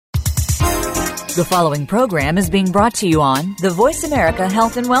The following program is being brought to you on the Voice America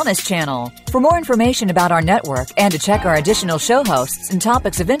Health and Wellness Channel. For more information about our network and to check our additional show hosts and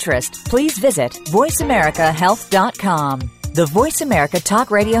topics of interest, please visit voiceamericahealth.com. The Voice America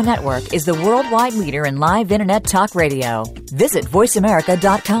Talk Radio Network is the worldwide leader in live Internet talk radio. Visit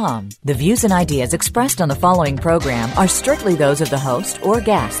voiceamerica.com. The views and ideas expressed on the following program are strictly those of the host or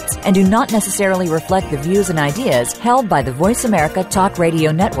guests and do not necessarily reflect the views and ideas held by the Voice America Talk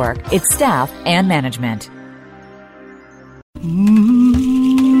Radio Network, its staff, and management.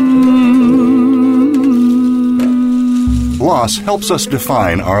 Loss helps us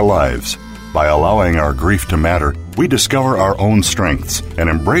define our lives. By allowing our grief to matter, we discover our own strengths and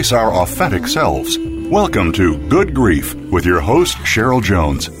embrace our authentic selves. Welcome to Good Grief with your host, Cheryl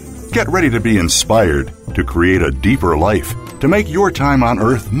Jones. Get ready to be inspired to create a deeper life, to make your time on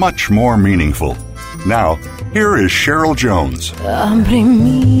Earth much more meaningful. Now, here is Cheryl Jones. Abre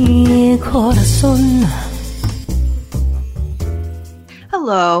mi corazón.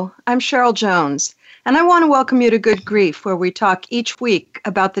 Hello, I'm Cheryl Jones, and I want to welcome you to Good Grief, where we talk each week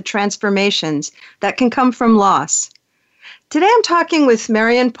about the transformations that can come from loss. Today I'm talking with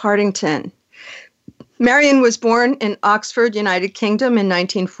Marion Partington. Marion was born in Oxford, United Kingdom in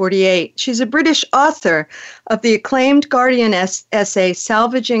 1948. She's a British author of the acclaimed Guardian essay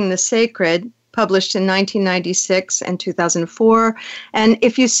Salvaging the Sacred, published in 1996 and 2004, and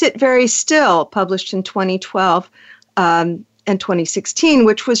If You Sit Very Still, published in 2012 and 2016,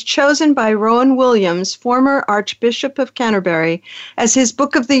 which was chosen by Rowan Williams, former Archbishop of Canterbury, as his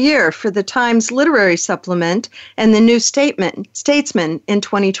Book of the Year for the Times Literary Supplement and the New Statesman in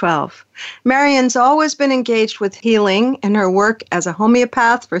 2012. Marion's always been engaged with healing in her work as a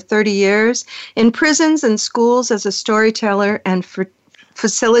homeopath for 30 years, in prisons and schools as a storyteller and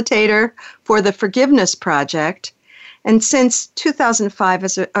facilitator for the Forgiveness Project, and since 2005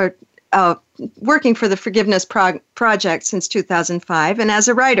 as working for the Forgiveness Project since 2005 and as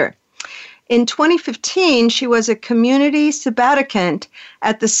a writer. In 2015, she was a community sabbaticant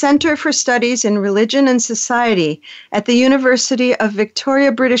at the Center for Studies in Religion and Society at the University of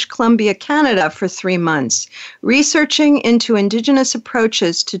Victoria, British Columbia, Canada for 3 months, researching into Indigenous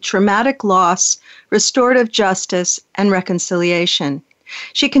approaches to traumatic loss, restorative justice, and reconciliation.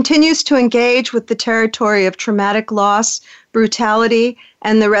 She continues to engage with the territory of traumatic loss, brutality,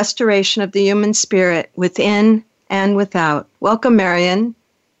 and the restoration of the human spirit within and without. Welcome, Marion.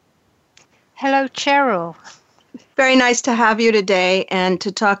 Hello, Cheryl. Very nice to have you today and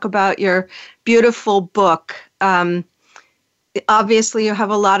to talk about your beautiful book. Obviously, you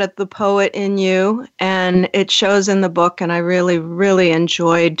have a lot of the poet in you, and it shows in the book, and I really, really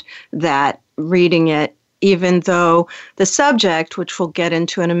enjoyed that, reading it, even though the subject, which we'll get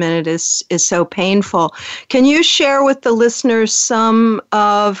into in a minute, is so painful. Can you share with the listeners some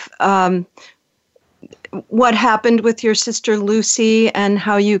of what happened with your sister Lucy and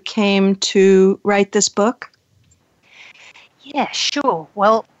how you came to write this book? Yeah, sure.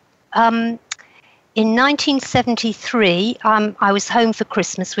 Well, in 1973, I was home for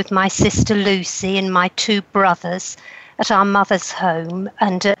Christmas with my sister Lucy and my 2 brothers at our mother's home,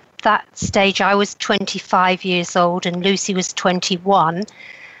 and at that stage I was 25 years old and Lucy was 21,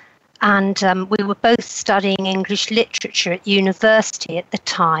 and we were both studying English literature at university at the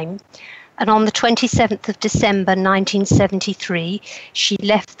time. And on the 27th of December 1973, she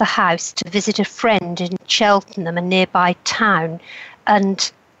left the house to visit a friend in Cheltenham, a nearby town,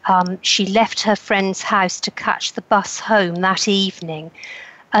 and she left her friend's house to catch the bus home that evening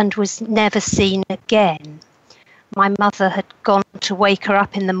and was never seen again. My mother had gone to wake her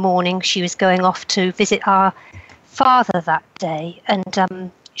up in the morning. She was going off to visit our father that day, and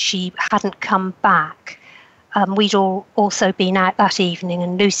she hadn't come back. We'd all also been out that evening,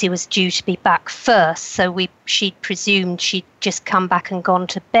 and Lucy was due to be back first, so she'd presumed she'd just come back and gone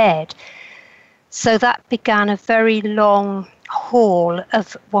to bed. So that began a very long haul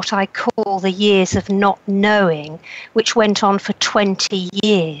of what I call the years of not knowing, which went on for 20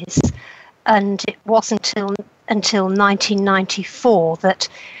 years. And it wasn't until 1994 that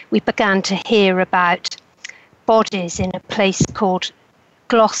we began to hear about bodies in a place called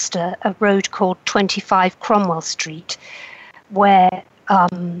Gloucester, a road called 25 Cromwell Street, where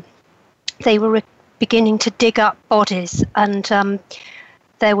they were beginning to dig up bodies, and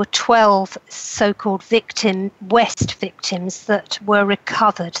there were 12 so-called West victims that were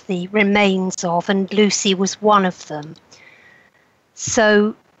recovered, the remains of, and Lucy was one of them.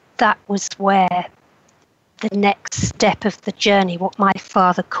 So that was where the next step of the journey, what my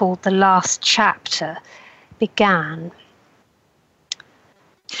father called the last chapter, began.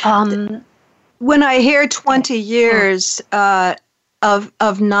 When I hear 20 years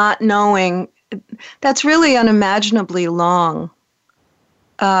of not knowing, that's really unimaginably long.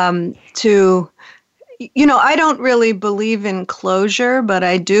 I don't really believe in closure, but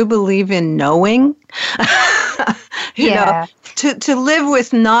I do believe in knowing. you know, to live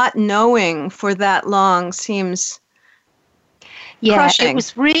with not knowing for that long seems crushing. It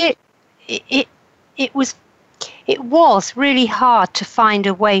was really it was really hard to find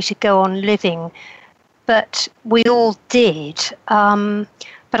a way to go on living, but we all did.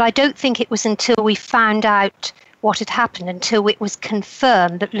 But I don't think it was until we found out what had happened, until it was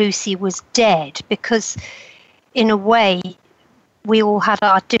confirmed that Lucy was dead, because in a way we all had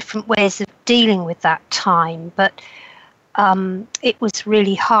our different ways of dealing with that time, but it was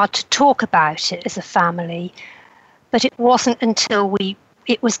really hard to talk about it as a family. But it wasn't until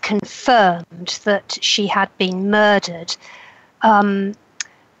it was confirmed that she had been murdered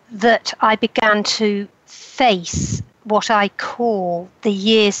that I began to face what I call the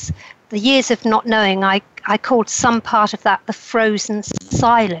years of not knowing. I called some part of that the frozen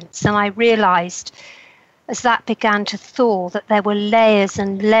silence, and I realized as that began to thaw that there were layers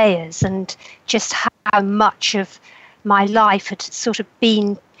and layers, and just how much of my life had sort of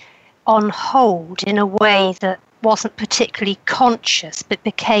been on hold in a way that wasn't particularly conscious but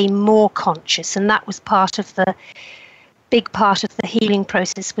became more conscious. And that was big part of the healing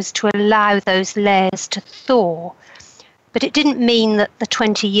process, was to allow those layers to thaw. But it didn't mean that the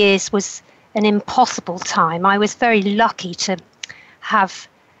 20 years was an impossible time. I was very lucky to have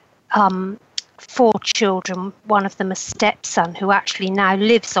 4 children, one of them a stepson who actually now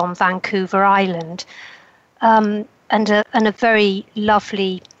lives on Vancouver Island, and a very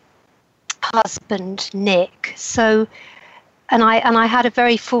lovely husband, Nick. So, and I had a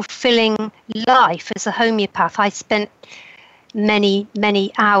very fulfilling life as a homeopath. I spent many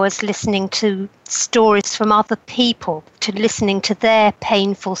hours listening to stories from other people, to listening to their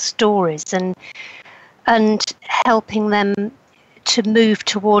painful stories, and helping them to move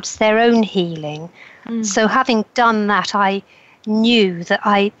towards their own healing. So having done that, I knew that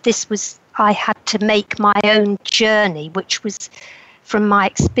I had to make my own journey, which was from my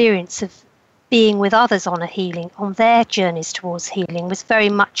experience of being with others on their journeys towards healing, was very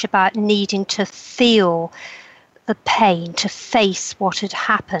much about needing to feel the pain, to face what had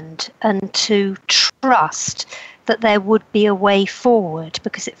happened, and to trust that there would be a way forward,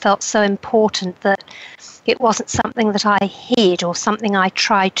 because it felt so important that it wasn't something that I hid or something I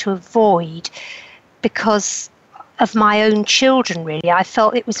tried to avoid because of my own children, really. I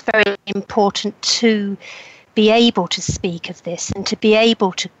felt it was very important to be able to speak of this, and to be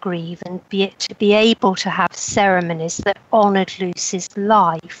able to grieve, and to be able to have ceremonies that honoured Lucy's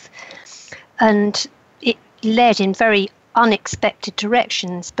life. And it led in very unexpected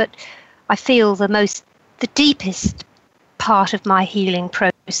directions, but I feel the deepest part of my healing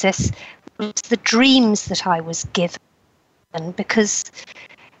process was the dreams that I was given, because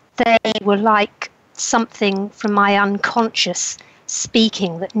they were like something from my unconscious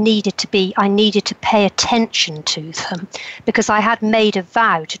speaking that I needed to pay attention to them, because I had made a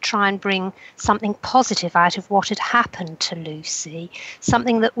vow to try and bring something positive out of what had happened to Lucy,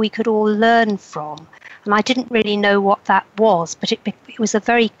 something that we could all learn from. And I didn't really know what that was, but it was a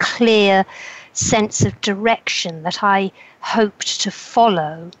very clear sense of direction that I hoped to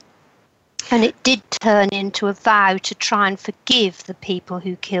follow. And it did turn into a vow to try and forgive the people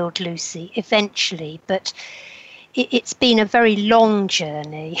who killed Lucy eventually, but it's been a very long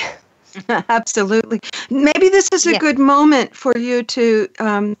journey. Absolutely. Maybe this is a good moment for you to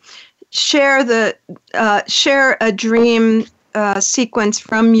share a dream sequence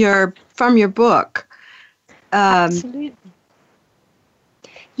from your book. Absolutely.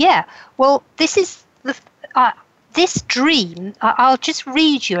 Yeah. Well, this is this dream. I'll just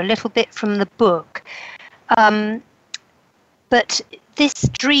read you a little bit from the book. But this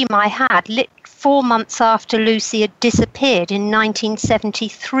dream I had 4 months after Lucy had disappeared in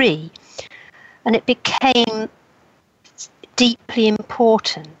 1973, and it became deeply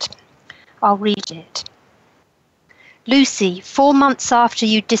important. I'll read it. Lucy, 4 months after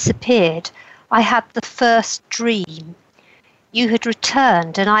you disappeared, I had the first dream. You had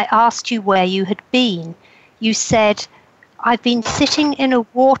returned, and I asked you where you had been. You said, I've been sitting in a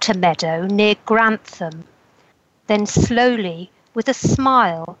water meadow near Grantham. Then slowly, with a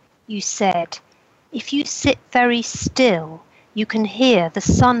smile, you said, if you sit very still, you can hear the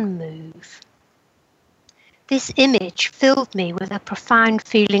sun move. This image filled me with a profound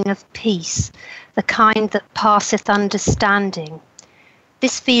feeling of peace, the kind that passeth understanding.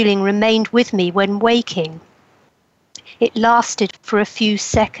 This feeling remained with me when waking. It lasted for a few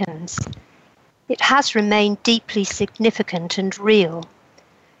seconds. It has remained deeply significant and real.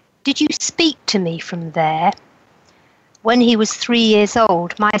 Did you speak to me from there? When he was 3 years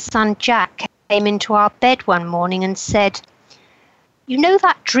old, my son Jack came into our bed one morning and said, "You know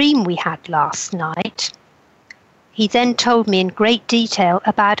that dream we had last night?" He then told me in great detail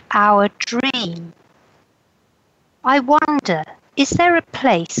about our dream. I wonder, is there a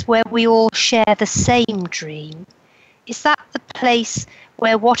place where we all share the same dream? Is that the place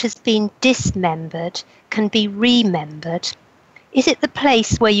where what has been dismembered can be remembered? Is it the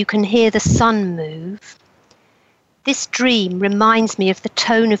place where you can hear the sun move? This dream reminds me of the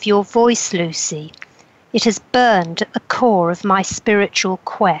tone of your voice, Lucy. It has burned at the core of my spiritual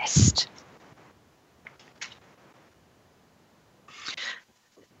quest.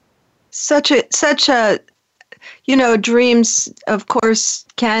 Such a dreams, of course,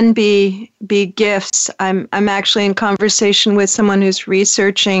 can be gifts. I'm actually in conversation with someone who's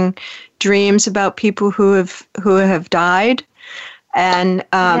researching dreams about people who have died, and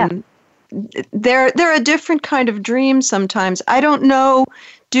they're a different kind of dream sometimes. I don't know.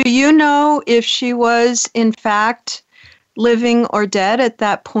 Do you know if she was in fact living or dead at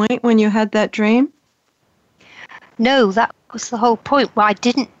that point when you had that dream? No, that was the whole point. Well,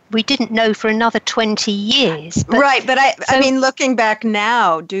 we didn't know for another 20 years. But, right, but I mean, looking back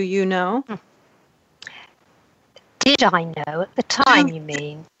now, do you know? Did I know at the time, you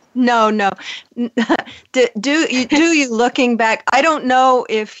mean? No. Do you looking back? I don't know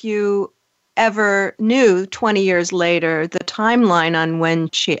if you ever knew 20 years later the timeline on when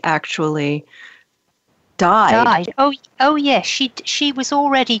she actually died. Oh yes, she was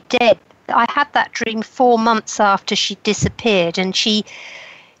already dead. I had that dream 4 months after she disappeared, and she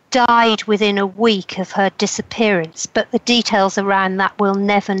died within a week of her disappearance, but the details around that we'll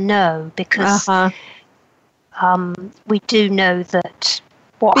never know, because we do know that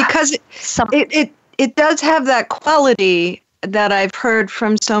it does have that quality that I've heard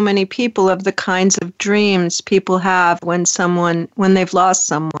from so many people of the kinds of dreams people have when they've lost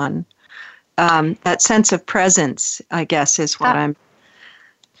someone. That sense of presence, I guess, is what I'm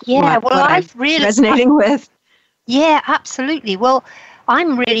resonating with. Yeah, absolutely. Well,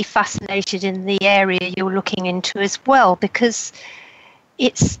 I'm really fascinated in the area you're looking into as well, because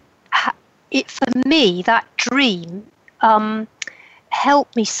for me, that dream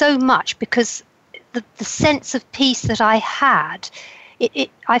helped me so much, because the sense of peace that I had,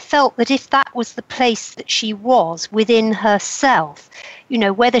 I felt that if that was the place that she was within herself,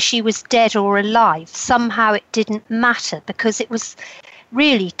 whether she was dead or alive, somehow it didn't matter, because it was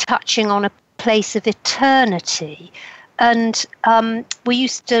really touching on a place of eternity. And we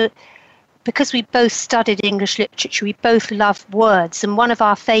used to, because we both studied English literature, we both loved words, and one of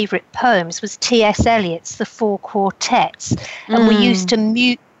our favourite poems was T.S. Eliot's The Four Quartets, and we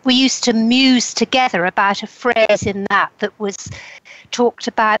used to muse together about a phrase in that was talked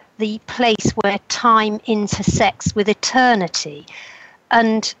about the place where time intersects with eternity,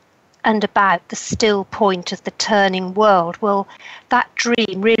 and about the still point of the turning world. Well, that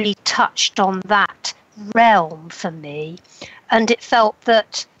dream really touched on that realm for me, and it felt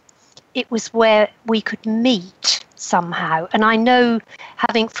that it was where we could meet somehow. And I know,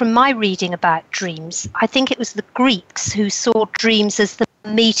 having from my reading about dreams, I think it was the Greeks who saw dreams as the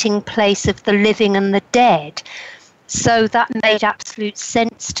meeting place of the living and the dead. So that made absolute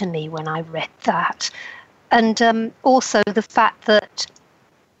sense to me when I read that. And also the fact that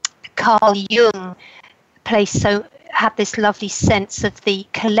Carl Jung had this lovely sense of the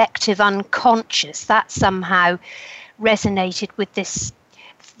collective unconscious, that somehow resonated with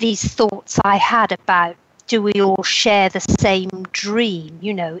these thoughts I had about, do we all share the same dream?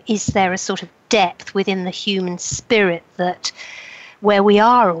 Is there a sort of depth within the human spirit that where we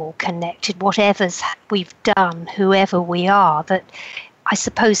are all connected, whatever's we've done, whoever we are, that I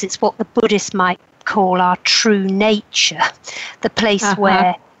suppose it's what the Buddhists might call our true nature, the place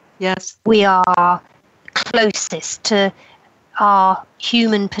where we are closest to our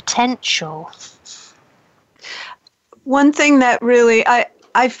human potential. One thing that really,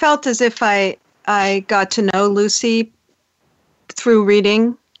 I felt as if I got to know Lucy through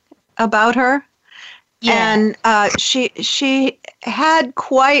reading about her. Yeah. And she had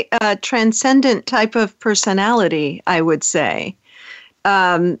quite a transcendent type of personality, I would say.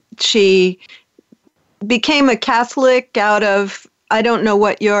 She became a Catholic out of, I don't know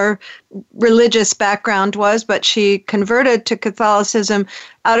what your religious background was, but she converted to Catholicism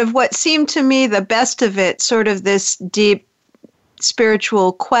out of what seemed to me the best of it, sort of this deep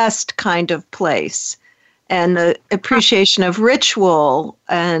spiritual quest kind of place, and the appreciation of ritual.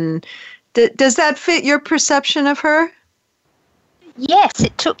 And does that fit your perception of her? Yes,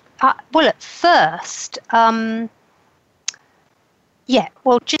 it took, well, at first, Yeah,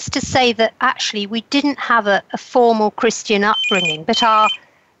 well, just to say that actually we didn't have a formal Christian upbringing, but our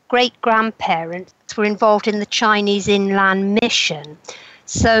great-grandparents were involved in the Chinese inland mission.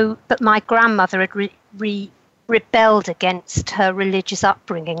 So, but my grandmother had rebelled against her religious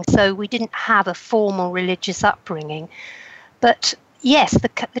upbringing, so we didn't have a formal religious upbringing. But yes,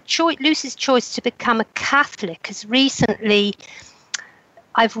 Lucy's choice to become a Catholic has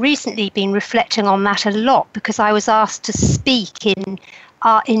I've recently been reflecting on that a lot, because I was asked to speak in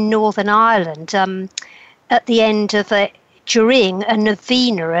Northern Ireland at the end of during a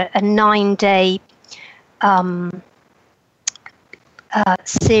novena, a 9-day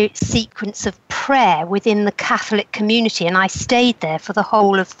sequence of prayer within the Catholic community, and I stayed there for the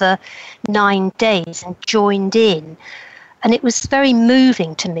whole of the 9 days and joined in, and it was very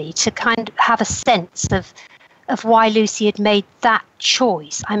moving to me to kind of have a sense of why Lucy had made that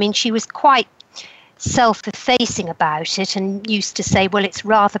choice. I mean, she was quite self-effacing about it and used to say, well, it's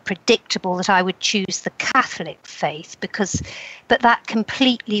rather predictable that I would choose the Catholic faith, but that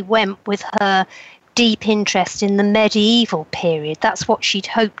completely went with her deep interest in the medieval period. That's what she'd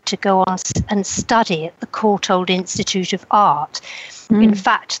hoped to go on and study at the Courtauld Institute of Art. In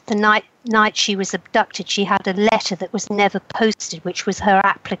fact, the night she was abducted, she had a letter that was never posted, which was her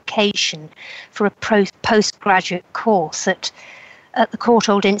application for a postgraduate course at the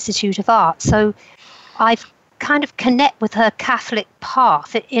Courtauld Institute of Art. So I've kind of connect with her Catholic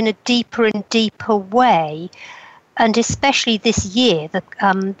path in a deeper and deeper way. And especially this year,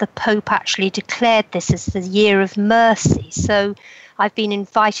 the Pope actually declared this as the Year of Mercy. So I've been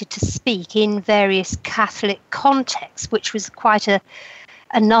invited to speak in various Catholic contexts, which was quite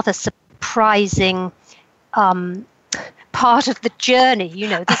another surprising part of the journey. You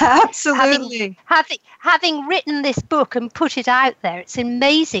know, Absolutely. Having written this book and put it out there, it's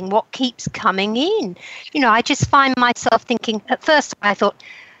amazing what keeps coming in. You know, I just find myself thinking, at first I thought,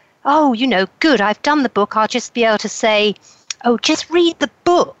 oh, you know, good, I've done the book, I'll just be able to say, oh, just read the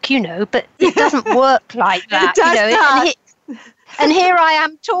book, you know, but it doesn't work like that. It does not. And here I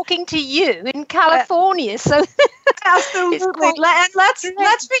am talking to you in California. So absolutely. And let's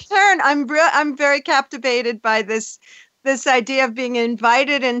return. I'm very captivated by this idea of being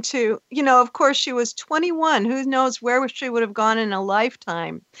invited into, you know, of course she was 21. Who knows where she would have gone in a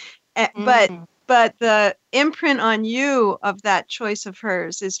lifetime. But the imprint on you of that choice of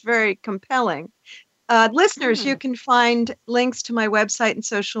hers is very compelling. Listeners, you can find links to my website and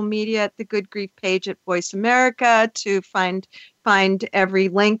social media at the Good Grief page at Voice America to find every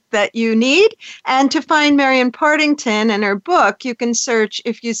link that you need. And to find Marion Partington and her book, you can search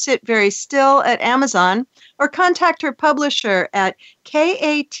If You Sit Very Still at Amazon, or contact her publisher at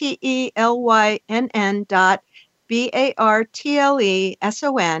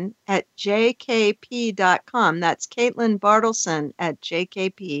KATELYNN.BARTLESON@JKP.com. That's Caitlin Bartleson at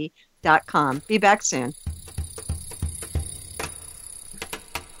JKP.com. Be back soon.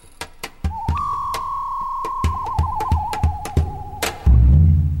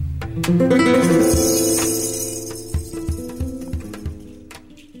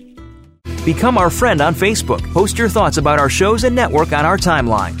 Become our friend on Facebook. Post your thoughts about our shows and network on our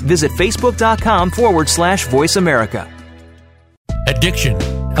timeline. Visit Facebook.com/Voice America. Addiction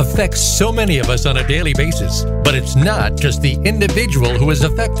affects so many of us on a daily basis, but it's not just the individual who is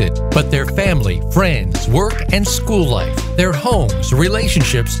affected, but their family, friends, work, and school life, their homes,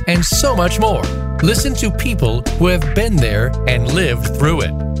 relationships, and so much more. Listen to people who have been there and lived through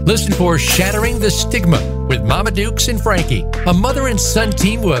it. Listen for Shattering the Stigma with Mama Dukes and Frankie, a mother and son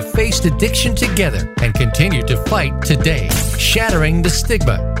team who have faced addiction together and continue to fight today. Shattering the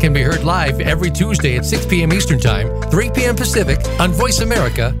Stigma can be heard live every Tuesday at 6 p.m. Eastern Time, 3 p.m. Pacific on Voice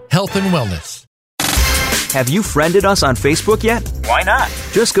America Health and Wellness. Have you friended us on Facebook yet? Why not?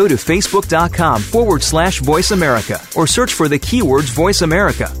 Just go to Facebook.com/Voice America or search for the keywords Voice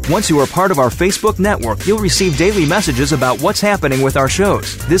America. Once you are part of our Facebook network, you'll receive daily messages about what's happening with our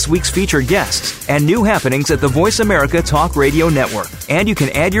shows, this week's featured guests, and new happenings at the Voice America Talk Radio Network. And you can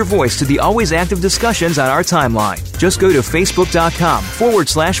add your voice to the always active discussions on our timeline. Just go to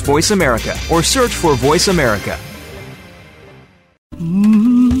Facebook.com/Voice America or search for Voice America.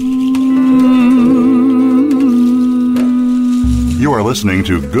 You are listening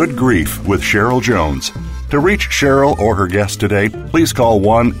to Good Grief with Cheryl Jones. To reach Cheryl or her guest today, please call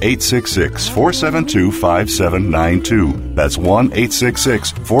 1-866-472-5792. That's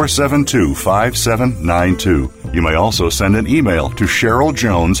 1-866-472-5792. You may also send an email to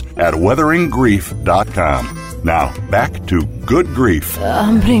CherylJones@weatheringgrief.com. Now, back to Good Grief.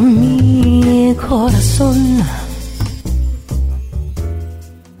 Abre mi corazón.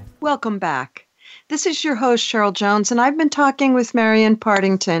 Welcome back. This is your host, Cheryl Jones, and I've been talking with Marion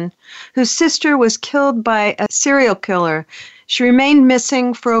Partington, whose sister was killed by a serial killer. She remained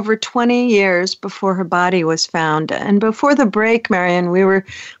missing for over 20 years before her body was found. And before the break, Marion, we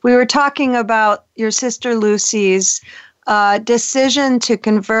were talking about your sister Lucy's decision to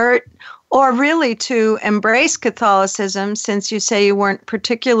convert, or really to embrace Catholicism, since you say you weren't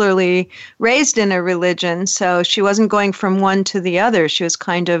particularly raised in a religion, so she wasn't going from one to the other. She was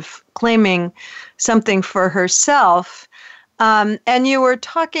kind of claiming something for herself. And you were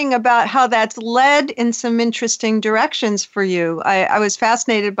talking about how that's led in some interesting directions for you. I was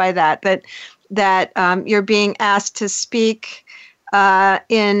fascinated by that you're being asked to speak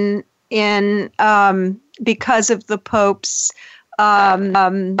in because of the Pope's naming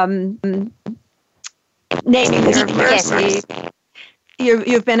the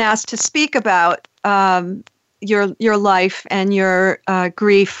you've been asked to speak about your life and your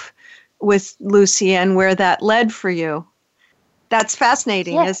grief with Lucy and where that led for you. That's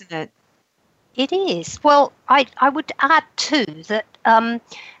fascinating, isn't it? It is. Well, I would add too that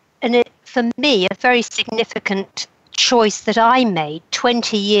for me, a very significant choice that I made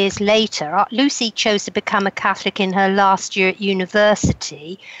 20 years later. Lucy chose to become a Catholic in her last year at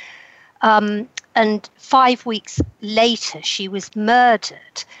university, and 5 weeks later she was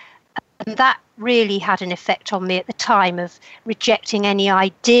murdered. And that really had an effect on me at the time of rejecting any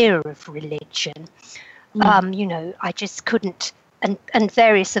idea of religion. I just couldn't. And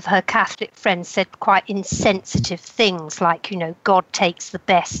various of her Catholic friends said quite insensitive things like, God takes the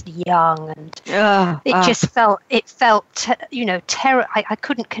best young, and it just felt terror. I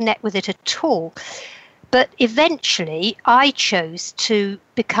couldn't connect with it at all. But eventually I chose to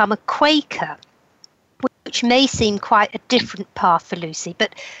become a Quaker, which may seem quite a different path for Lucy,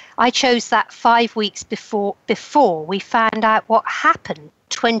 but I chose that 5 weeks before we found out what happened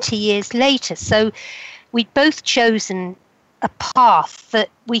 20 years later. So we'd both chosen a path that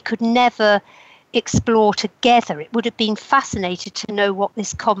we could never explore together. It would have been fascinating to know what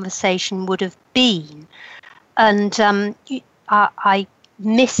this conversation would have been. And I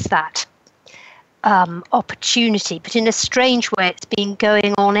miss that opportunity, but in a strange way it's been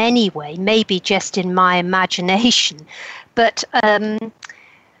going on anyway, maybe just in my imagination. But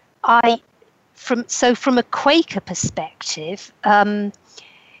from a Quaker perspective,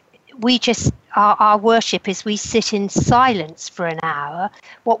 we just our worship is we sit in silence for an hour,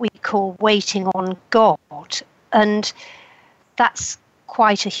 what we call waiting on God, and that's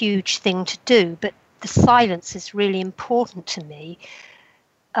quite a huge thing to do. But the silence is really important to me,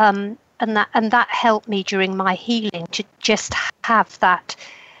 and that helped me during my healing. To just have that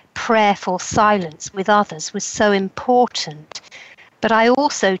prayerful silence with others was so important. But I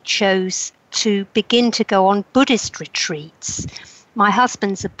also chose to begin to go on Buddhist retreats. My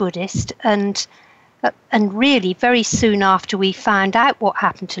husband's a Buddhist, and really very soon after we found out what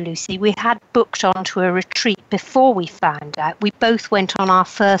happened to Lucy, we had booked onto a retreat before we found out. We both went on our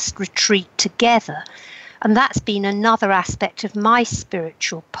first retreat together, and that's been another aspect of my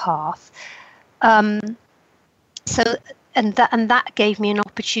spiritual path. That gave me an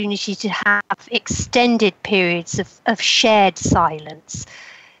opportunity to have extended periods of shared silence.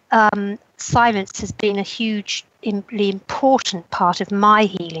 Silence has been a hugely important part of my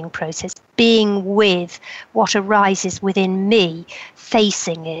healing process, being with what arises within me,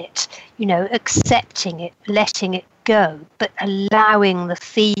 facing it, accepting it, letting it go, but allowing the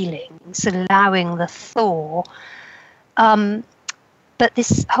feelings, allowing the thaw. But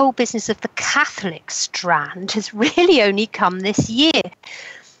this whole business of the Catholic strand has really only come this year.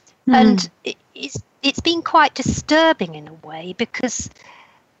 And it's been quite disturbing in a way, because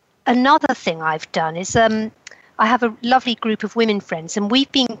another thing I've done is I have a lovely group of women friends, and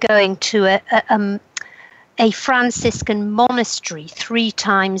we've been going to a Franciscan monastery 3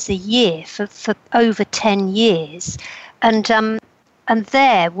 times a year for over 10 years. And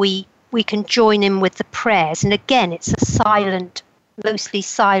there we can join in with the prayers. And again, it's a mostly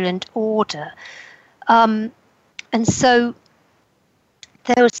silent order. And so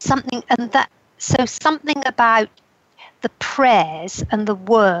there was something about the prayers and the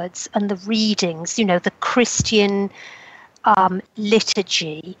words and the readings, the Christian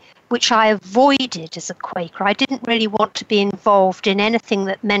liturgy, which I avoided as a Quaker. I didn't really want to be involved in anything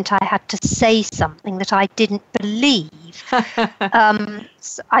that meant I had to say something that I didn't believe.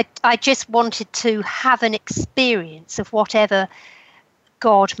 So I just wanted to have an experience of whatever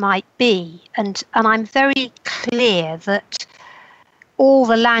God might be. And I'm very clear that all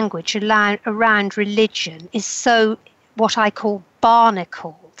the language around religion is so what I call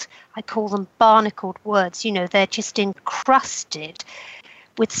barnacled. I call them barnacled words. They're just encrusted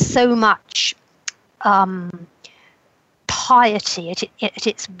with so much piety at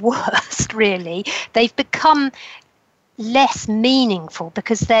its worst, really. They've become less meaningful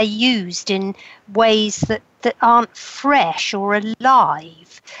because they're used in ways that aren't fresh or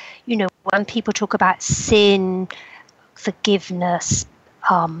alive. You know, when people talk about sin, forgiveness,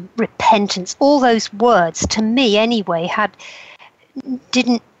 repentance, all those words, to me anyway,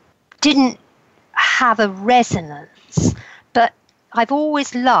 didn't have a resonance. But I've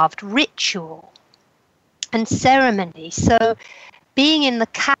always loved ritual and ceremony. So being in the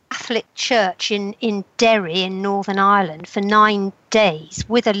Catholic Church in Derry in Northern Ireland for 9 days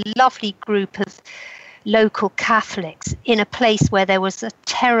with a lovely group of local Catholics in a place where there was a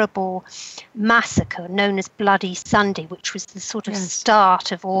terrible massacre known as Bloody Sunday, which was the sort of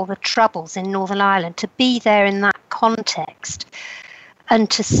start of all the troubles in Northern Ireland, to be there in that context and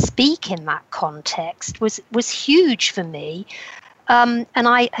to speak in that context was huge for me. And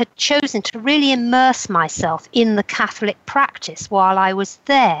I had chosen to really immerse myself in the Catholic practice while I was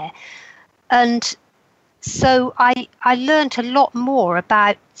there. And so I learned a lot more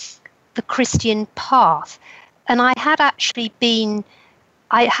about the Christian path. And I had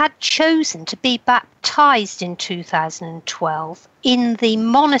chosen to be baptized in 2012 in the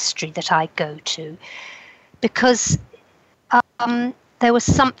monastery that I go to, because there was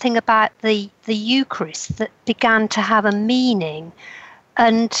something about the Eucharist that began to have a meaning.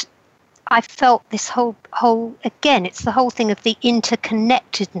 And I felt this whole again, it's the whole thing of the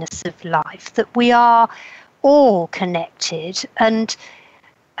interconnectedness of life, that we are all connected. And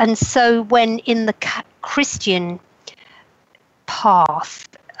so when in the Christian path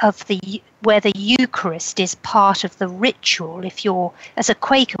of where the Eucharist is part of the ritual, if you're, as a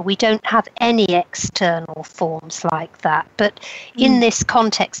Quaker, we don't have any external forms like that. But in this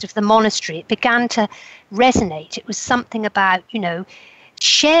context of the monastery, it began to resonate. It was something about,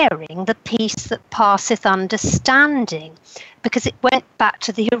 sharing the peace that passeth understanding, because it went back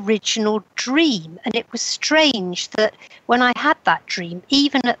to the original dream. And it was strange that when I had that dream,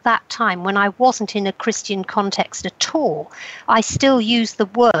 even at that time when I wasn't in a Christian context at all, I still used the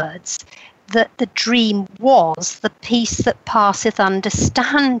words that the dream was the peace that passeth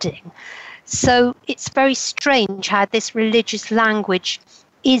understanding. So it's very strange how this religious language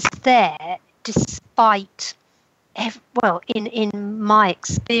is there despite, in my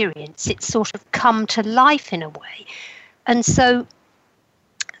experience, it's sort of come to life in a way. And so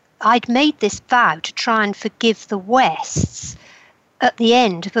I'd made this vow to try and forgive the Wests at the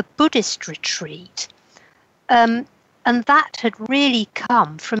end of a Buddhist retreat. And that had really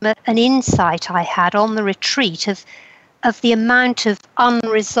come from an insight I had on the retreat of the amount of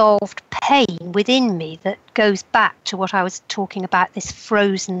unresolved pain within me that goes back to what I was talking about, this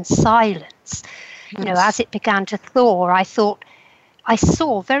frozen silence. Yes. As it began to thaw, I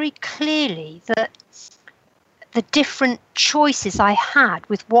saw very clearly that the different choices I had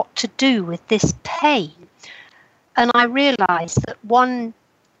with what to do with this pain. And I realized that one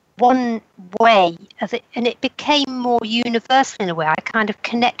way of it, and it became more universal in a way. I kind of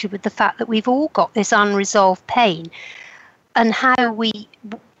connected with the fact that we've all got this unresolved pain, and how we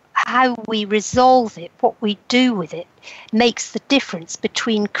resolve it, what we do with it, makes the difference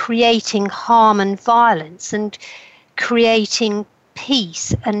between creating harm and violence and creating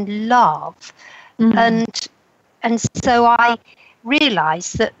peace and love. And so I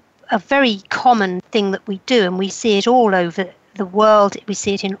realized that a very common thing that we do, and we see it all over the world, we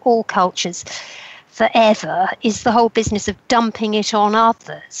see it in all cultures forever, is the whole business of dumping it on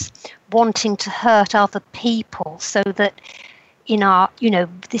others, wanting to hurt other people, so that in our,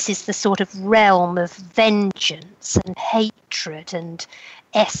 this is the sort of realm of vengeance and hatred and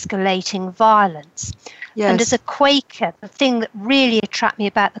escalating violence. Yes. And as a Quaker, the thing that really attracted me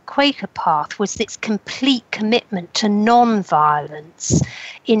about the Quaker path was its complete commitment to non-violence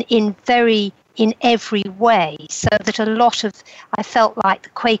in every way, so that I felt like the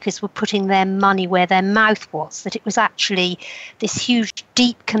Quakers were putting their money where their mouth was, that it was actually this huge,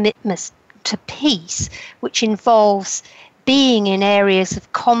 deep commitment to peace, which involves being in areas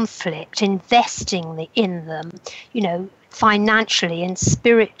of conflict, investing in them, financially and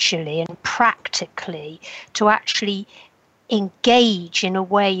spiritually and practically, to actually engage in a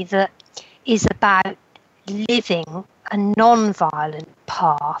way that is about living a non-violent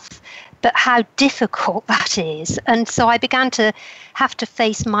path, but how difficult that is. And so I began to have to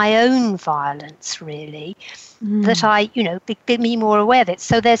face my own violence, really, that be more aware of it.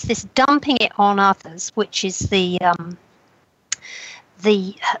 So there's this dumping it on others, which is the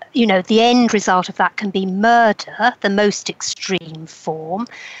end result of that can be murder, the most extreme form.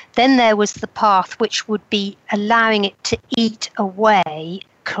 Then there was the path which would be allowing it to eat away,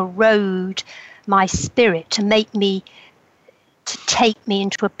 corrode my spirit to take me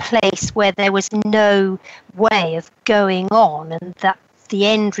into a place where there was no way of going on, and that the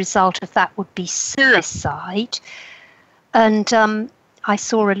end result of that would be suicide. And I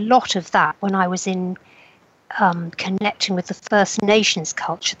saw a lot of that when I was in connecting with the First Nations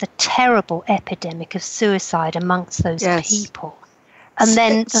culture, the terrible epidemic of suicide amongst those people. And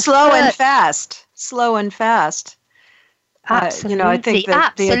then slow and fast. Absolutely. I think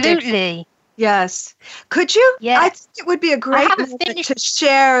that absolutely. Yes. Could you? Yes. I think it would be a great moment to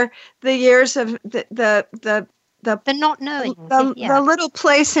share the years of the not knowing. The little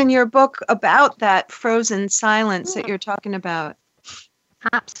place in your book about that frozen silence that you're talking about.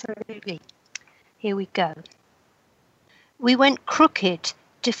 Absolutely. Here we go. We went crooked,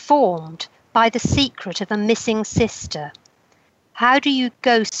 deformed by the secret of a missing sister. How do you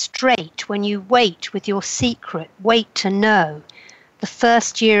go straight when you wait with your secret, wait to know? The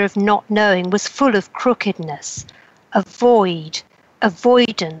first year of not knowing was full of crookedness, a void,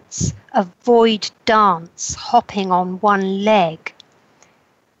 avoidance, a void dance, hopping on one leg.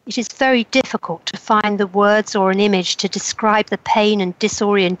 It is very difficult to find the words or an image to describe the pain and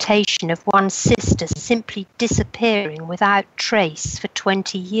disorientation of one sister simply disappearing without trace for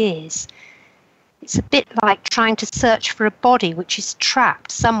 20 years. It's a bit like trying to search for a body which is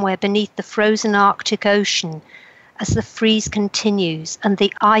trapped somewhere beneath the frozen Arctic Ocean as the freeze continues and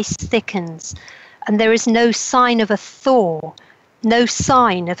the ice thickens, and there is no sign of a thaw, no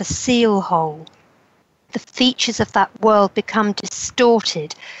sign of a seal hole. The features of that world become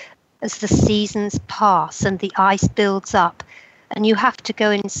distorted as the seasons pass and the ice builds up, and you have to go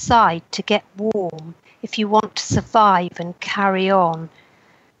inside to get warm if you want to survive and carry on.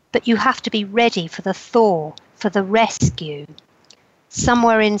 But you have to be ready for the thaw, for the rescue.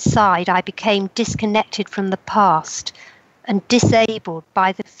 Somewhere inside, I became disconnected from the past and disabled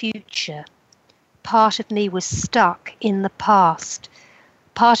by the future. Part of me was stuck in the past.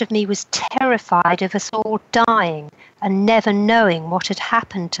 Part of me was terrified of us all dying and never knowing what had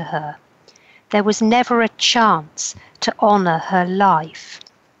happened to her. There was never a chance to honor her life.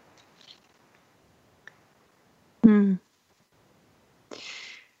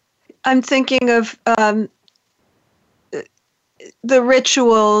 I'm thinking of the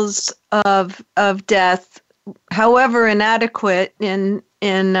rituals of death, however inadequate in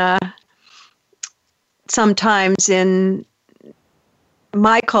sometimes in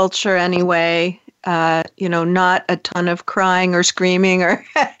my culture anyway. Not a ton of crying or screaming or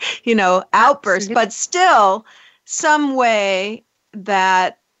outbursts, Absolutely. but still some way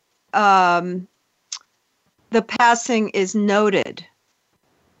that the passing is noted.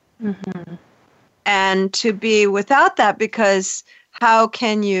 Mm-hmm. And to be without that, because how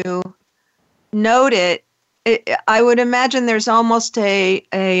can you note it? I would imagine there's almost a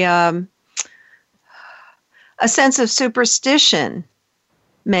sense of superstition,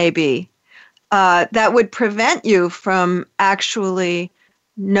 maybe, that would prevent you from actually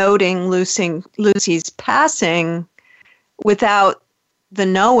noting Lucy's passing without the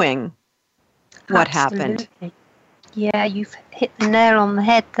knowing what happened. Yeah, you've hit the nail on the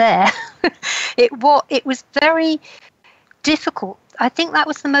head there. It was very difficult. I think that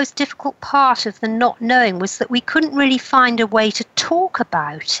was the most difficult part of the not knowing, was that we couldn't really find a way to talk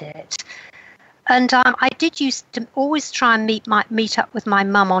about it. And I did used to always try and meet up with my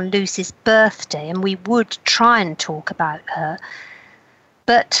mum on Lucy's birthday, and we would try and talk about her.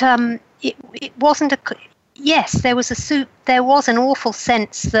 But it wasn't yes, there was an awful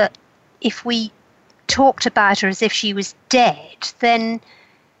sense that if we talked about her as if she was dead, then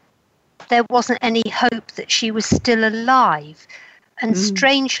there wasn't any hope that she was still alive. And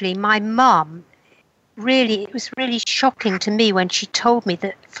strangely, my mum, it was really shocking to me when she told me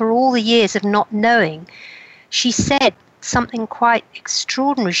that for all the years of not knowing, she said something quite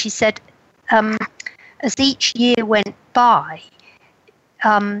extraordinary. She said, as each year went by,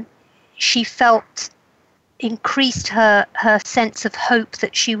 she felt increased her sense of hope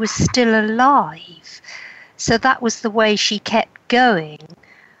that she was still alive. So that was the way she kept going.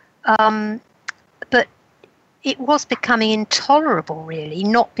 But it was becoming intolerable, really,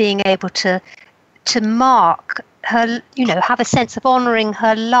 not being able to mark her, have a sense of honouring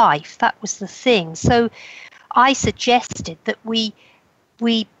her life. That was the thing. So I suggested that we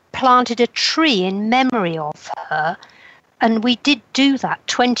planted a tree in memory of her. And we did do that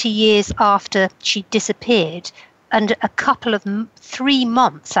 20 years after she disappeared, and a couple of 3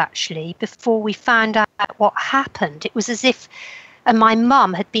 months, actually, before we found out what happened. It was as if my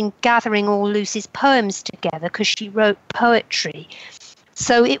mum had been gathering all Lucy's poems together because she wrote poetry.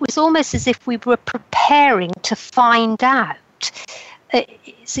 So it was almost as if we were preparing to find out.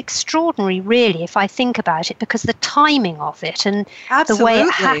 it's extraordinary, really, if I think about it, because the timing of it and Absolutely. the way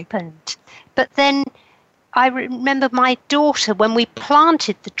it happened. But then I remember my daughter, when we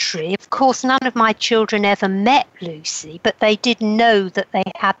planted the tree, of course, none of my children ever met Lucy, but they did know that they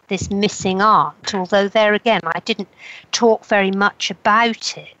had this missing aunt, although there again, I didn't talk very much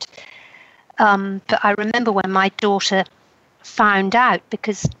about it. But I remember when my daughter found out,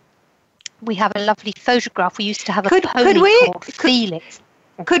 because we have a lovely photograph. We used to have a pony called Felix.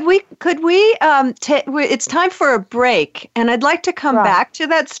 Could we? It's time for a break, and I'd like to come back to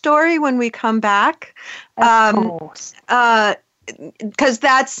that story when we come back. Of course. Because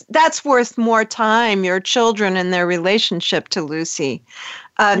that's worth more time. Your children and their relationship to Lucy.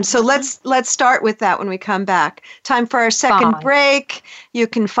 So let's start with that when we come back. Time for our second break. You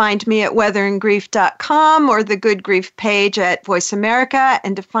can find me at weatheringgrief.com or the Good Grief page at Voice America.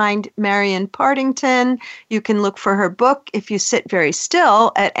 And to find Marion Partington, you can look for her book, If You Sit Very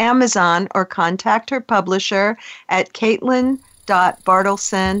Still, at Amazon, or contact her publisher at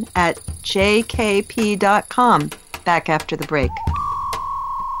caitlin.bartleson@jkp.com. Back after the break.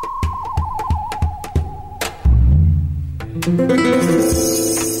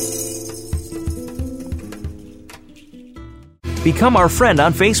 Become our friend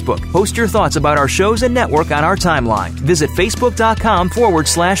on Facebook. Post your thoughts about our shows and network on our timeline. Visit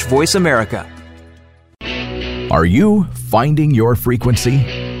facebook.com/Voice America. Are you finding your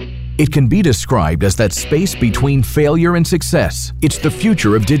frequency? It can be described as that space between failure and success. It's the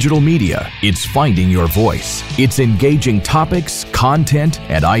future of digital media. It's finding your voice. It's engaging topics, content,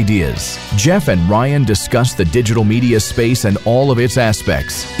 and ideas. Jeff and Ryan discuss the digital media space and all of its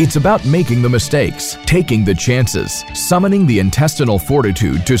aspects. It's about making the mistakes, taking the chances, summoning the intestinal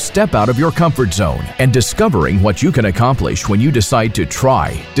fortitude to step out of your comfort zone, and discovering what you can accomplish when you decide to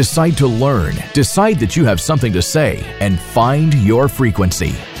try, decide to learn, decide that you have something to say, and find your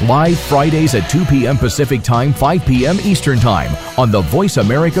frequency. Live Fridays at 2 p.m. Pacific Time, 5 p.m. Eastern Time on the Voice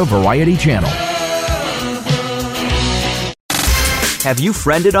America Variety Channel. Have you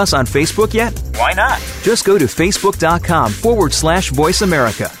friended us on Facebook yet? Why not? Just go to facebook.com/Voice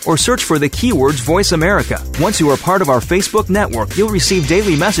America or search for the keywords Voice America. Once you are part of our Facebook network, you'll receive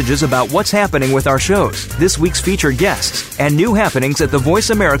daily messages about what's happening with our shows, this week's featured guests, and new happenings at the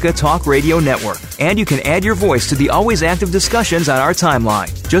Voice America Talk Radio Network. And you can add your voice to the always active discussions on our timeline.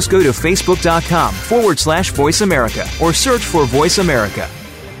 Just go to facebook.com/Voice America or search for Voice America.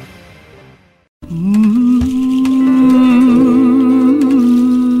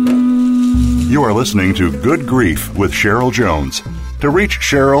 You are listening to Good Grief with Cheryl Jones. To reach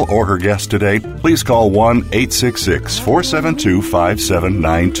Cheryl or her guest today, please call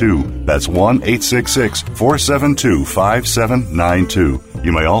 1-866-472-5792. That's 1-866-472-5792.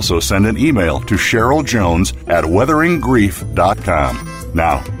 You may also send an email to CherylJones@weatheringgrief.com.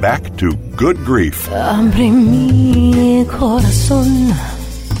 Now, back to Good Grief.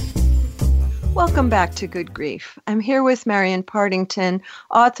 Welcome back to Good Grief. I'm here with Marion Partington,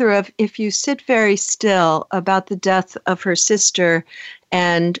 author of If You Sit Very Still, about the death of her sister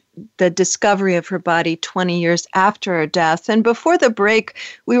and the discovery of her body 20 years after her death. And before the break,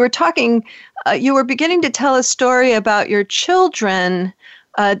 we were talking, you were beginning to tell a story about your children,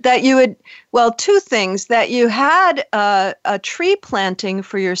 that you had, well, two things, that you had a tree planting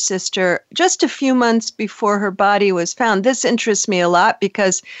for your sister just a few months before her body was found. This interests me a lot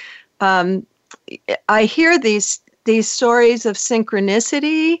because I hear these stories of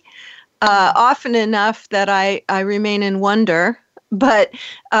synchronicity often enough that I remain in wonder. But,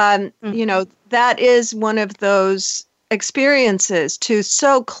 you know, that is one of those experiences to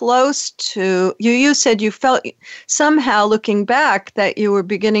so close to you. You said you felt somehow looking back that you were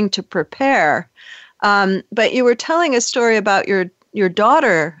beginning to prepare. But you were telling a story about your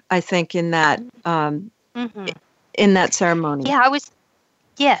daughter, I think, in that in that ceremony. Yeah, I was.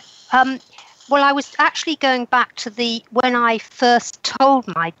 Yeah. Well, I was actually going back to when I first told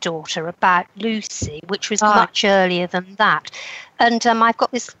my daughter about Lucy, which was much earlier than that. And I've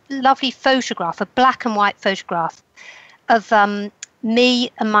got this lovely photograph, a black and white photograph of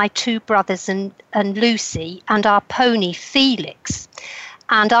me and my two brothers and Lucy and our pony Felix.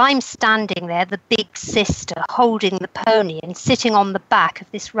 And I'm standing there, the big sister, holding the pony and sitting on the back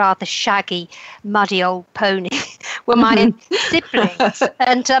of this rather shaggy, muddy old pony were my siblings.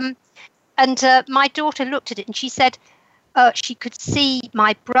 And my daughter looked at it and she said, she could see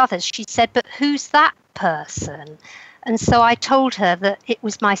my brothers. She said, but who's that person? And so I told her that it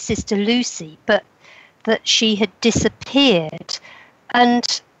was my sister Lucy, but that she had disappeared.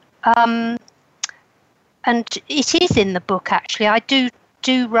 And it is in the book, actually. I do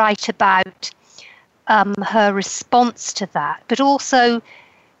write about her response to that, but also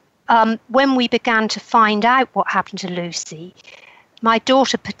when we began to find out what happened to Lucy, my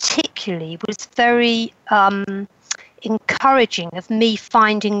daughter particularly was very encouraging of me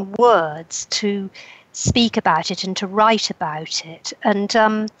finding words to speak about it and to write about it. And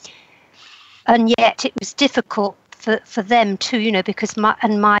yet it was difficult for them too, because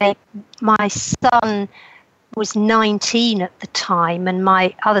my son was 19 at the time, and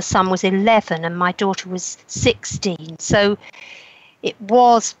my other son was 11, and my daughter was 16. So it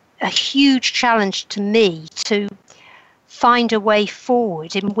was a huge challenge to me to find a way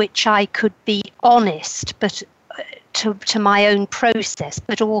forward in which I could be honest, but to my own process,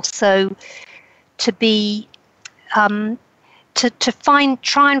 but also to be try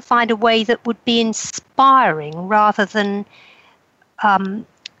and find a way that would be inspiring rather than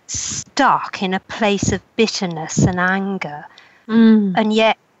stuck in a place of bitterness and anger. And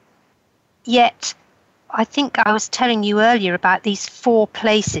yet I think I was telling you earlier about these 4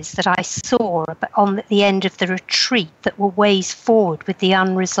 places that I saw on the end of the retreat that were ways forward with the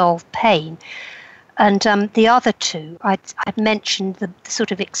unresolved pain. And the other 2, I'd mentioned the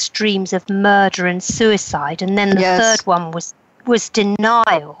sort of extremes of murder and suicide. And then the third one was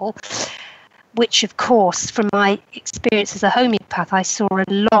denial, which, of course, from my experience as a homeopath, I saw a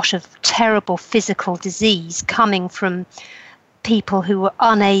lot of terrible physical disease coming from people who were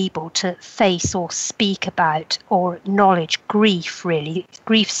unable to face or speak about or acknowledge grief, really.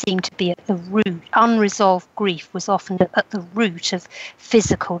 Grief seemed to be at the root. Unresolved grief was often at the root of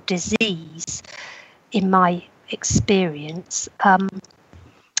physical disease, in my experience.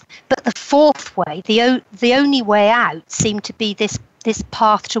 But the 4th way, the only way out, seemed to be this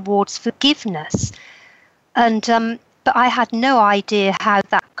path towards forgiveness. And but I had no idea how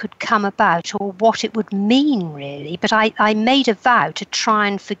that could come about or what it would mean, really. But I made a vow to try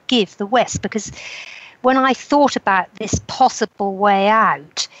and forgive the West, because when I thought about this possible way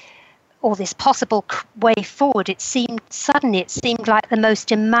out or this possible way forward, it seemed like the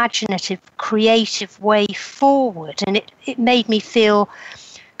most imaginative, creative way forward. And it made me feel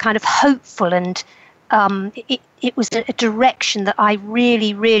kind of hopeful, and it was a direction that I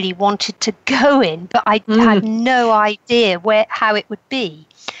really, really wanted to go in, but I had no idea how it would be.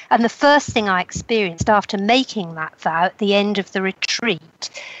 And the first thing I experienced after making that vow at the end of the retreat,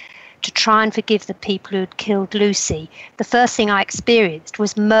 to try and forgive the people who had killed Lucy, the first thing I experienced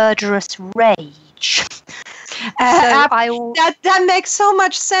was murderous rage. That makes so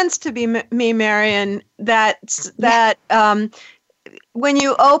much sense to me, Marion, that when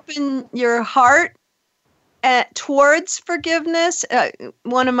you open your heart towards forgiveness,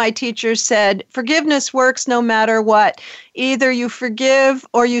 one of my teachers said, forgiveness works no matter what. Either you forgive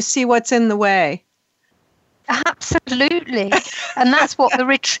or you see what's in the way. Absolutely. And that's what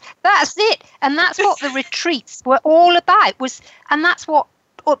that's it. And that's what the retreats were all about, and that's what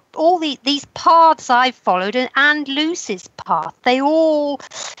all these paths I've followed and Lucy's path, they all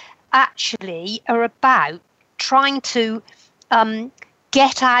actually are about trying to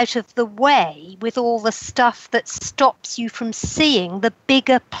get out of the way with all the stuff that stops you from seeing the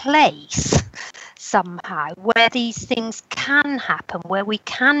bigger place somehow, where these things can happen, where we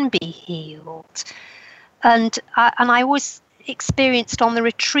can be healed. And I always experienced on the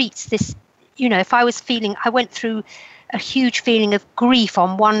retreats this, if I was feeling, I went through a huge feeling of grief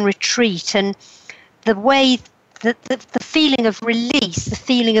on one retreat, and the way the feeling of release, the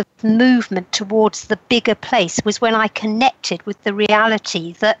feeling of movement towards the bigger place was when I connected with the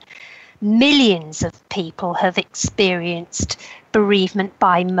reality that millions of people have experienced bereavement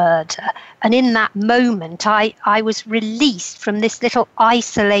by murder. And in that moment, I was released from this little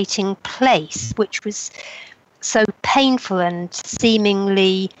isolating place, which was so painful and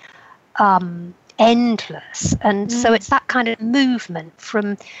seemingly endless. And so it's that kind of movement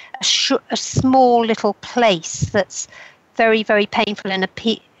from a small little place that's very, very painful, and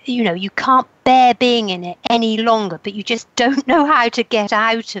you can't bear being in it any longer, but you just don't know how to get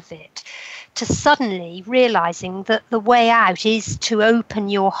out of it, to suddenly realizing that the way out is to open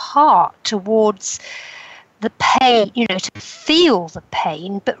your heart towards the pain, to feel the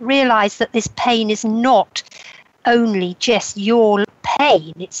pain, but realize that this pain is not only just your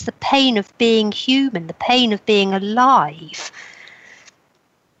pain, it's the pain of being human, the pain of being alive.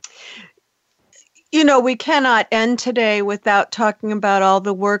 We cannot end today without talking about all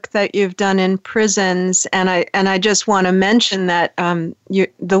the work that you've done in prisons, and I just want to mention that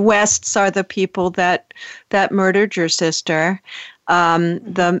the Wests are the people that murdered your sister.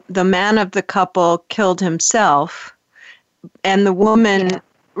 The man of the couple killed himself, and the woman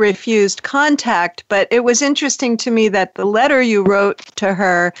refused contact. But it was interesting to me that the letter you wrote to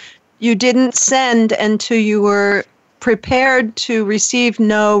her, you didn't send until you were prepared to receive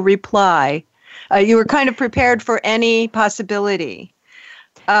no reply. You were kind of prepared for any possibility.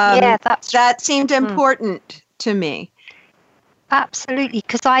 That seemed important to me. Absolutely,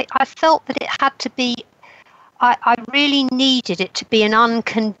 because I felt that it had to be, I really needed it to be an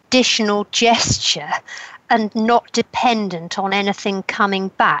unconditional gesture and not dependent on anything coming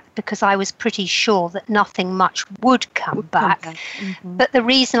back, because I was pretty sure that nothing much would come back. Mm-hmm. But the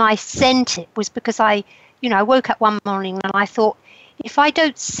reason I sent it was because I woke up one morning and I thought, if I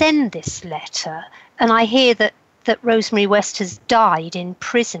don't send this letter and I hear that Rosemary West has died in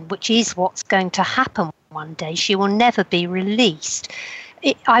prison, which is what's going to happen one day, she will never be released,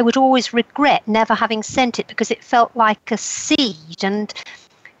 I would always regret never having sent it, because it felt like a seed. And,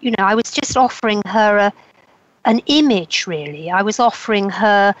 I was just offering her an image, really. I was offering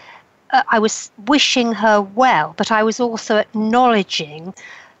her, I was wishing her well, but I was also acknowledging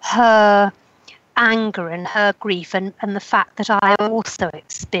her anger and her grief and the fact that I also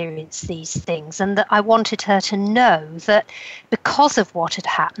experienced these things, and that I wanted her to know that because of what had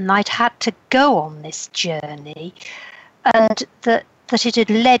happened, I'd had to go on this journey, and that it had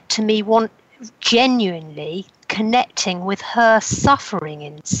led to me genuinely connecting with her suffering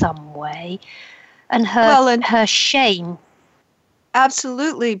in some way and her shame.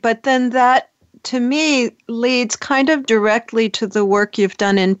 Absolutely. But then that, to me, leads kind of directly to the work you've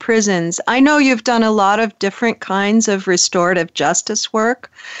done in prisons. I know you've done a lot of different kinds of restorative justice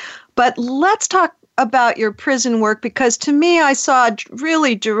work, but let's talk about your prison work, because to me, I saw a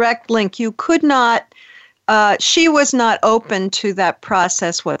really direct link. You could not, she was not open to that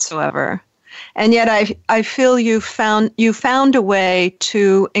process whatsoever. And yet I feel you found a way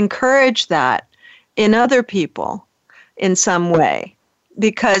to encourage that in other people in some way,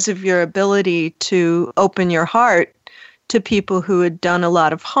 because of your ability to open your heart to people who had done a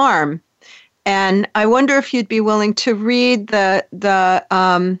lot of harm. And I wonder if you'd be willing to read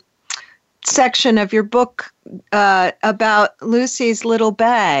the section of your book about Lucy's little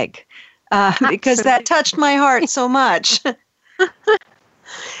bag, because that touched my heart so much.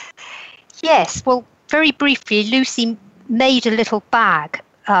 Yes, well, very briefly, Lucy made a little bag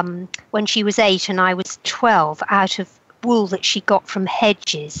when she was 8 and I was 12 out of wool that she got from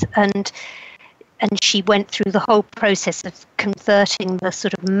Hedges, and she went through the whole process of converting the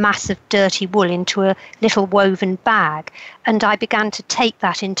sort of massive dirty wool into a little woven bag, and I began to take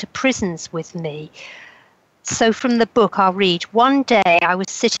that into prisons with me. So from the book I'll read, one day I was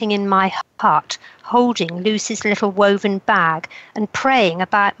sitting in my hut holding Lucy's little woven bag and praying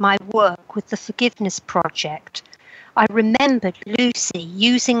about my work with the Forgiveness Project. I remembered Lucy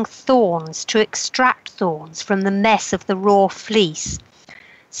using thorns to extract thorns from the mess of the raw fleece.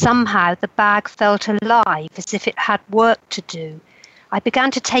 Somehow the bag felt alive, as if it had work to do. I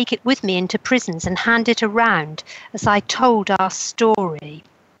began to take it with me into prisons and hand it around as I told our story.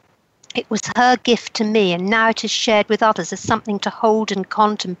 It was her gift to me, and now it is shared with others as something to hold and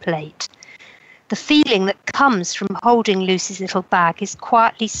contemplate. The feeling that comes from holding Lucy's little bag is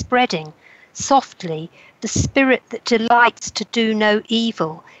quietly spreading. Softly, the spirit that delights to do no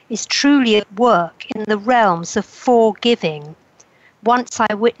evil is truly at work in the realms of forgiving. Once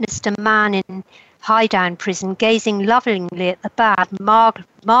I witnessed a man in Highdown prison gazing lovingly at the bag,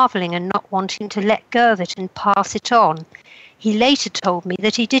 marvelling and not wanting to let go of it and pass it on. He later told me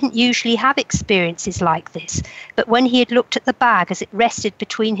that he didn't usually have experiences like this, but when he had looked at the bag as it rested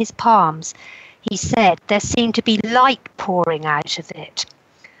between his palms, he said there seemed to be light pouring out of it.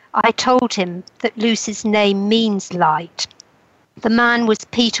 I told him that Lucy's name means light. The man was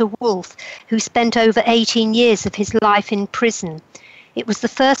Peter Wolf, who spent over 18 years of his life in prison. It was the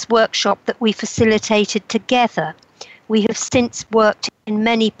first workshop that we facilitated together. We have since worked in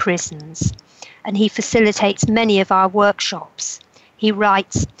many prisons, and he facilitates many of our workshops. He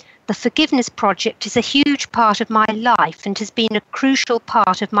writes, "The Forgiveness Project is a huge part of my life and has been a crucial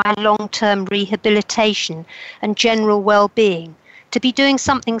part of my long-term rehabilitation and general well-being. To be doing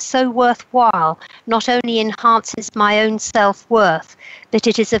something so worthwhile not only enhances my own self-worth, but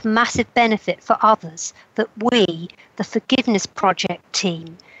it is of massive benefit for others that we, the Forgiveness Project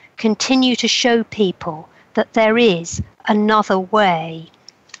team, continue to show people that there is another way."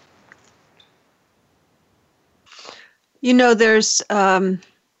 You know, there's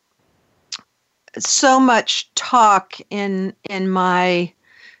so much talk in my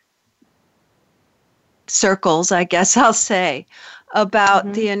circles, I guess I'll say,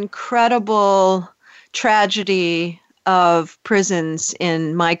 about the incredible tragedy of prisons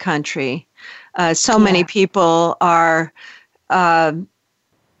in my country. So many people are,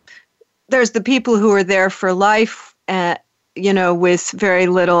 there's the people who are there for life, with very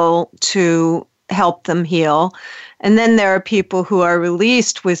little to help them heal. And then there are people who are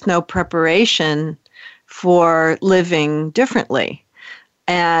released with no preparation for living differently.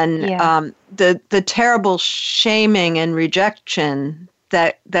 And the terrible shaming and rejection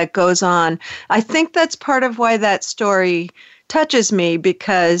that goes on. I think that's part of why that story touches me,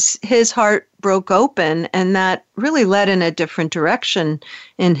 because his heart broke open and that really led in a different direction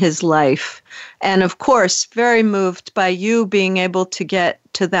in his life. And of course, very moved by you being able to get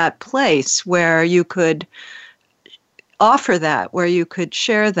to that place where you could offer that, where you could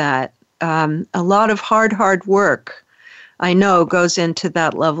share that. A lot of hard work, I know, goes into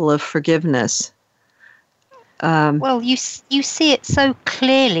that level of forgiveness. Well, you see it so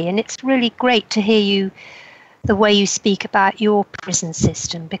clearly, and it's really great to hear the way you speak about your prison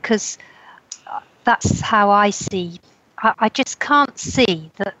system, because that's how I see. I just can't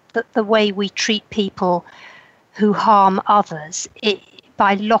see that the way we treat people who harm others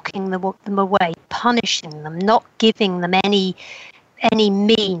by locking them away, punishing them, not giving them any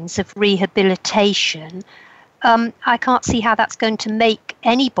means of rehabilitation. I can't see how that's going to make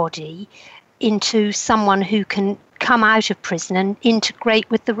anybody into someone who can come out of prison and integrate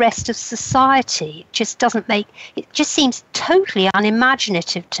with the rest of society. It just seems totally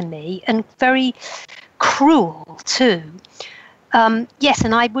unimaginative to me, and very cruel too. Yes,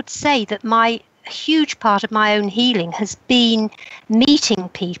 and I would say that a huge part of my own healing has been meeting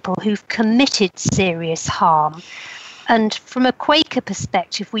people who've committed serious harm. And from a Quaker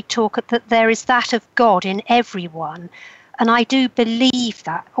perspective, we talk that there is that of God in everyone. And I do believe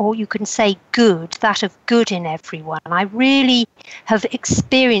that, or you can say good, that of good in everyone. And I really have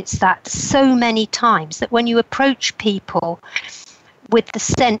experienced that so many times, that when you approach people with the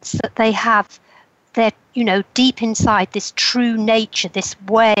sense that they have their, deep inside this true nature, this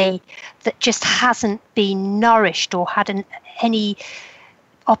way that just hasn't been nourished or had any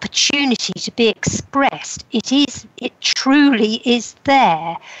opportunity to be expressed, it truly is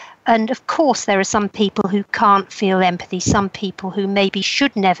there. And of course, there are some people who can't feel empathy, some people who maybe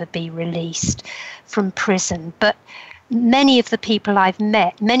should never be released from prison. But many of the people I've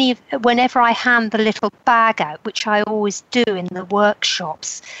met, whenever I hand the little bag out, which I always do in the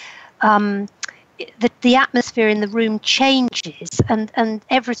workshops, the atmosphere in the room changes and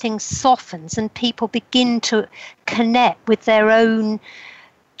everything softens, and people begin to connect with their own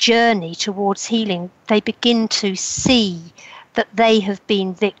journey towards healing. They begin to see that they have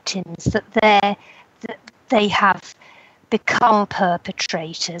been victims, that they have become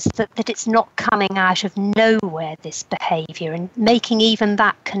perpetrators, that it's not coming out of nowhere, this behaviour, and making even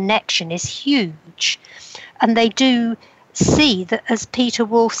that connection is huge. And they do see that, as Peter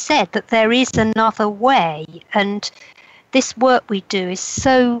Wolf said, that there is another way. And this work we do is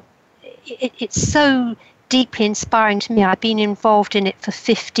it's so deeply inspiring to me. I've been involved in it for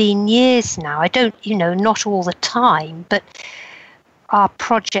 15 years now. I don't, not all the time, but our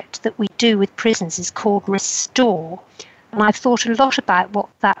project that we do with prisons is called Restore. And I've thought a lot about what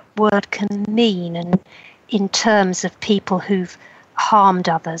that word can mean, and in terms of people who've harmed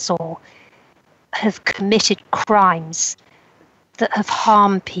others or have committed crimes that have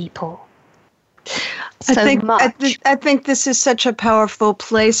harmed people so much. I think this is such a powerful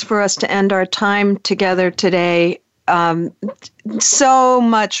place for us to end our time together today. So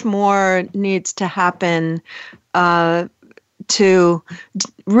much more needs to happen to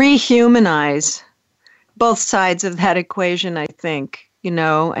rehumanize both sides of that equation, I think,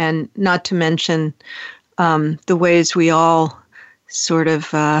 and not to mention the ways we all sort of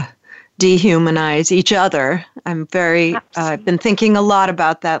dehumanize each other. I've been thinking a lot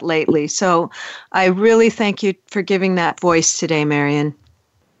about that lately. So I really thank you for giving that voice today, Marion.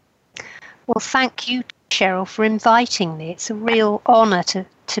 Well, thank you, Cheryl, for inviting me. It's a real honor to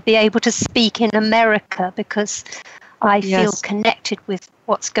be able to speak in America, because I feel connected with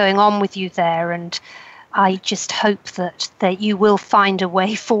what's going on with you there, and I just hope that you will find a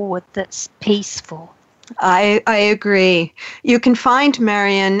way forward that's peaceful. I agree. You can find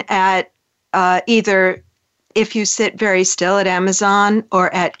Marion at either, if you sit very still, at Amazon,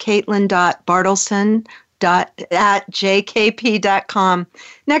 or at caitlin.bartleson@jkp.com.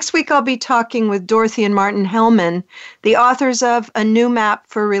 Next week, I'll be talking with Dorothy and Martin Hellman, the authors of A New Map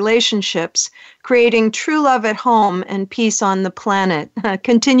for Relationships, Creating True Love at Home and Peace on the Planet. A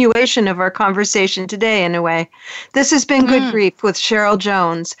continuation of our conversation today, in a way. This has been Good Grief with Cheryl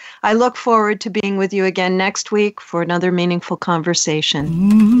Jones. I look forward to being with you again next week for another meaningful conversation.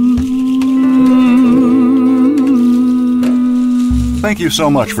 Thank you so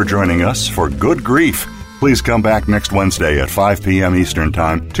much for joining us for Good Grief. Please come back next Wednesday at 5 p.m. Eastern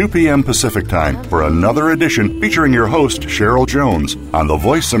Time, 2 p.m. Pacific Time for another edition featuring your host, Cheryl Jones, on the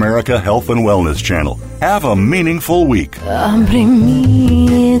Voice America Health and Wellness Channel. Have a meaningful week. Abre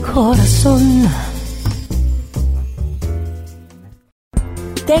mi corazón.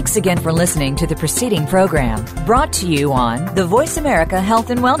 Thanks again for listening to the preceding program, brought to you on the Voice America Health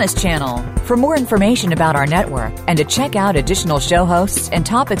and Wellness Channel. For more information about our network and to check out additional show hosts and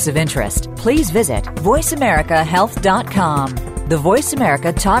topics of interest, please visit voiceamericahealth.com. The Voice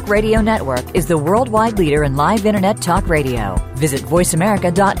America Talk Radio Network is the worldwide leader in live Internet talk radio. Visit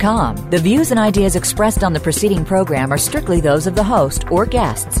voiceamerica.com. The views and ideas expressed on the preceding program are strictly those of the host or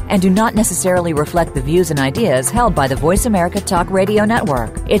guests and do not necessarily reflect the views and ideas held by the Voice America Talk Radio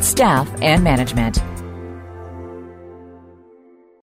Network, its staff, and management.